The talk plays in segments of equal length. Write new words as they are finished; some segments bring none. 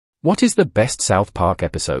What is the best South Park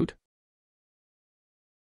episode?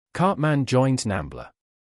 Cartman joins Nambla.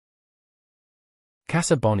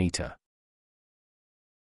 Casa Bonita.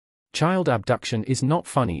 Child abduction is not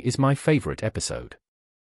funny is my favorite episode.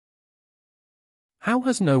 How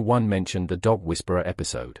has no one mentioned the Dog Whisperer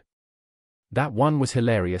episode? That one was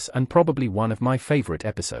hilarious and probably one of my favorite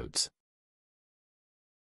episodes.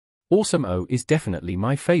 Awesome O is definitely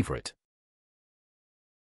my favorite.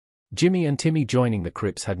 Jimmy and Timmy joining the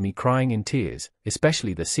Crips had me crying in tears,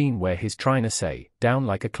 especially the scene where he's trying to say, "Down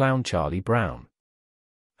like a clown Charlie Brown."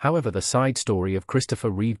 However, the side story of Christopher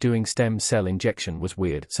Reeve doing stem cell injection was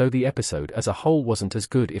weird, so the episode as a whole wasn't as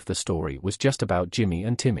good if the story was just about Jimmy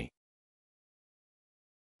and Timmy.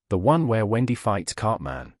 The one where Wendy fights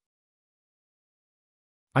Cartman.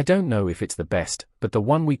 I don't know if it's the best, but the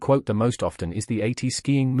one we quote the most often is the 80s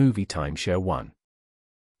skiing movie Timeshare one.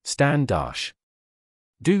 Stan Dash.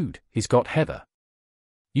 Dude, he's got Heather.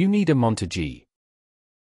 You need a Montague.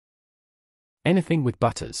 Anything with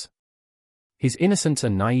Butters. His innocence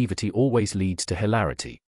and naivety always leads to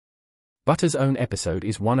hilarity. Butters' own episode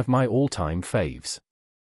is one of my all-time faves.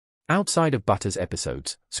 Outside of Butters'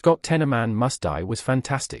 episodes, Scott Tenorman Must Die was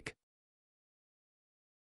fantastic.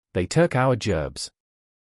 They Took Our Gerbs.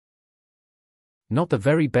 Not the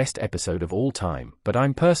very best episode of all time, but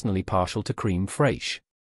I'm personally partial to Cream Fraiche.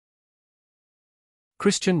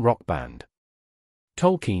 Christian rock band.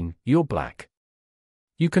 Tolkien, You're Black.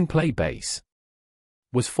 You Can Play Bass.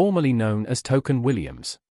 Was formerly known as Token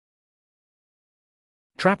Williams.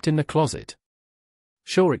 Trapped in the Closet.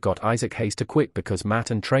 Sure, it got Isaac Hayes to quit because Matt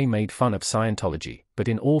and Trey made fun of Scientology, but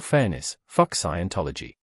in all fairness, fuck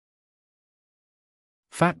Scientology.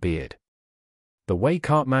 Fat Beard. The way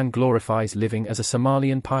Cartman glorifies living as a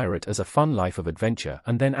Somalian pirate as a fun life of adventure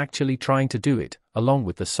and then actually trying to do it, along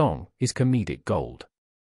with the song, is comedic gold.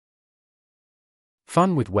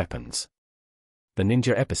 Fun with Weapons. The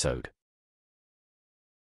Ninja episode.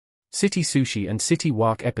 City Sushi and City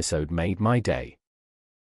Walk episode made my day.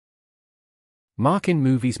 Mark-in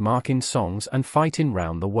movies, Mark-in songs and fightin'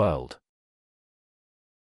 round the world.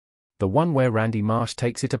 The one where Randy Marsh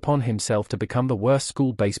takes it upon himself to become the worst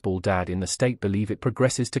school baseball dad in the state, believe it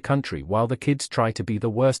progresses to country while the kids try to be the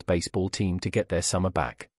worst baseball team to get their summer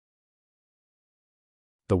back.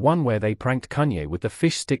 The one where they pranked Kanye with the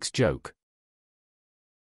fish sticks joke.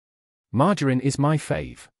 Margarine is my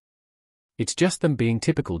fave. It's just them being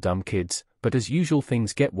typical dumb kids, but as usual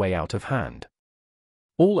things get way out of hand.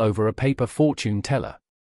 All over a paper fortune teller.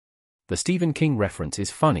 The Stephen King reference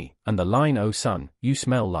is funny, and the line "Oh son, you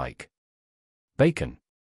smell like bacon"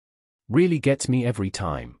 really gets me every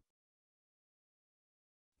time.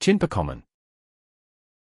 Chinpacommon.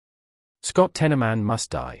 Scott Tenorman Must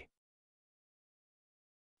Die.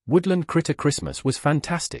 Woodland Critter Christmas was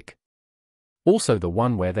fantastic. Also the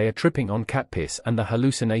one where they are tripping on cat piss and the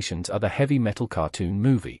hallucinations are the heavy metal cartoon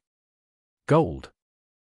movie. Gold.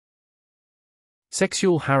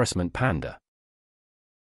 Sexual Harassment Panda.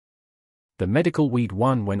 The medical weed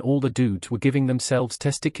one when all the dudes were giving themselves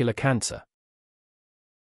testicular cancer.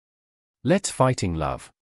 Let's Fighting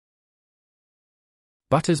Love.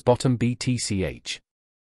 Butters Bottom BTCH.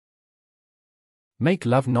 Make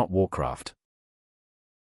Love Not Warcraft.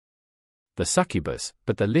 The Succubus,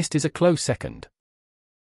 but the list is a close second.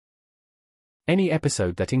 Any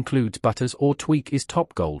episode that includes Butters or Tweek is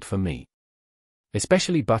top gold for me.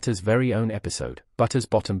 Especially Butters' very own episode, Butters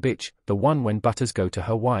Bottom Bitch, the one when Butters go to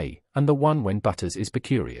Hawaii, and the one when Butters is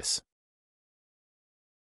becurious.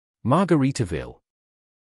 Margaritaville.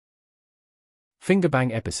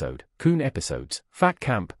 Fingerbang episode, Coon episodes, Fat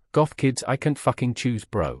Camp, Goth Kids I Can't Fucking Choose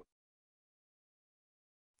Bro.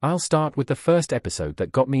 I'll start with the first episode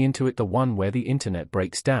that got me into it, the one where the internet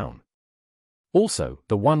breaks down. Also,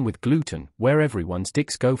 the one with gluten, where everyone's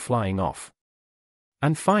dicks go flying off.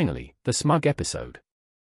 And finally, the Smug episode.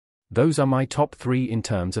 Those are my top 3 in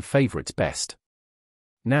terms of favorites best.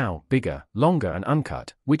 Now, bigger, longer and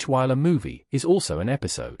uncut, which while a movie, is also an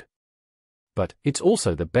episode. But, it's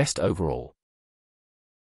also the best overall.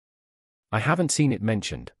 I haven't seen it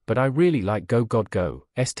mentioned, but I really like Go God Go,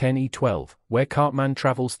 S10E12, where Cartman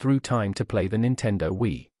travels through time to play the Nintendo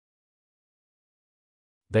Wii.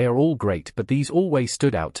 They are all great, but these always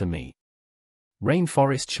stood out to me.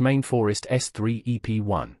 Rainforest Schmainforest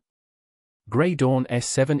S3EP1. Grey Dawn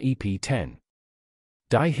S7EP10.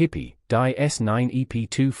 Die Hippie, Die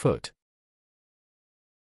S9EP2 Foot.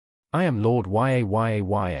 I Am Lord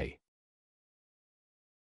YAYAYA.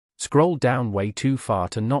 Scroll down way too far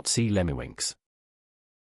to not see Lemmiwinks.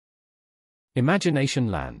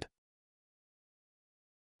 Imagination Land.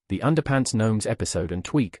 The Underpants Gnomes episode and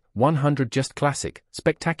Tweek, 100 just classic,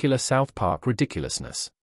 spectacular South Park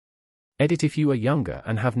ridiculousness. Edit if you are younger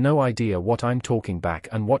and have no idea what I'm talking back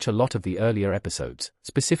and watch a lot of the earlier episodes,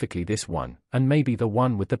 specifically this one, and maybe the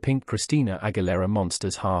one with the pink Christina Aguilera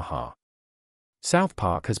monsters haha. South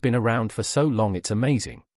Park has been around for so long it's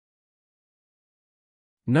amazing.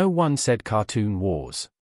 No one said Cartoon Wars.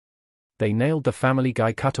 They nailed the Family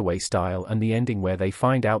Guy cutaway style and the ending where they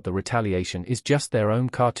find out the retaliation is just their own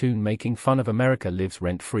cartoon making fun of America lives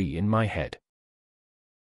rent-free in my head.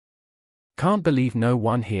 Can't believe no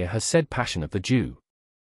one here has said Passion of the Jew.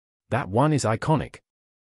 That one is iconic.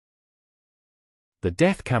 The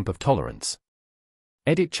Death Camp of Tolerance.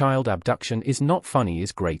 Edit child abduction is not funny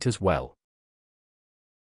is great as well.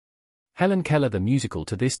 Helen Keller the musical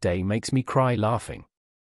to this day makes me cry laughing.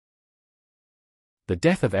 The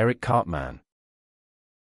Death of Eric Cartman.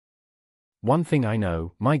 One thing I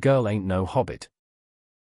know, my girl ain't no hobbit.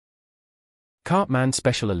 Cartman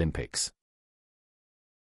Special Olympics.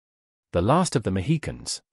 The Last of the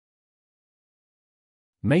Mohicans.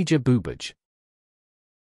 Major Boobage.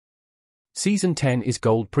 Season 10 is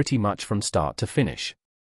gold pretty much from start to finish.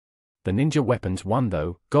 The ninja weapons one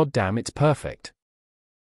though, goddamn it's perfect.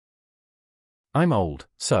 I'm old,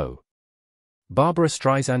 so. Barbara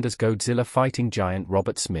Streisand's Godzilla fighting giant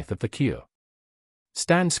Robert Smith of The Cure.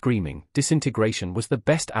 Stan screaming, Disintegration was the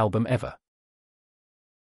best album ever.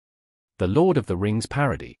 The Lord of the Rings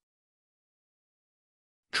parody.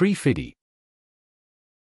 Tree Fiddy.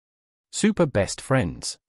 Super Best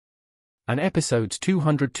Friends. And episodes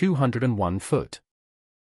 200-201 foot.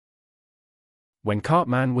 When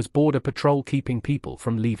Cartman was Border Patrol keeping people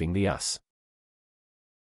from leaving the US.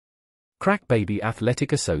 Crack Baby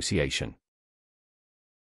Athletic Association.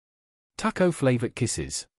 Taco Flavored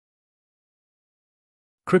Kisses.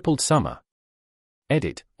 Crippled Summer.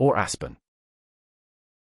 Edit, or Aspen.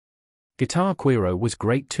 Guitar Queero was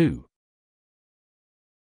great too.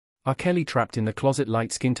 R. Kelly trapped in the closet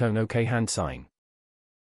light skin tone OK hand sign.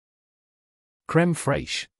 Creme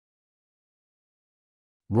fraiche.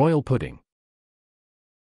 Royal pudding.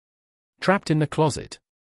 Trapped in the closet.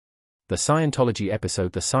 The Scientology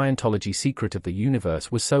episode The Scientology Secret of the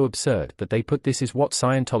Universe was so absurd that they put this is what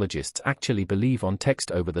Scientologists actually believe on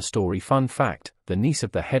text over the story. Fun fact, the niece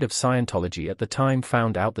of the head of Scientology at the time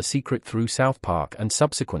found out the secret through South Park and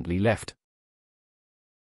subsequently left.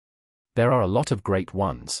 There are a lot of great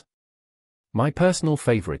ones. My personal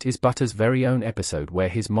favorite is Butters' very own episode where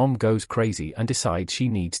his mom goes crazy and decides she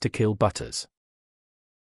needs to kill Butters.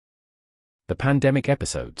 The pandemic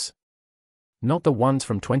episodes. Not the ones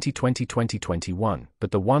from 2020-2021,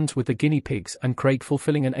 but the ones with the guinea pigs and Craig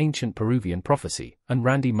fulfilling an ancient Peruvian prophecy, and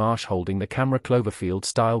Randy Marsh holding the camera Cloverfield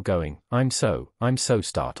style going, I'm so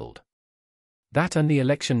startled. That and the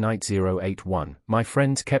election night 081, my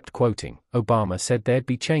friends kept quoting, Obama said there'd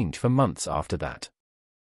be change for months after that.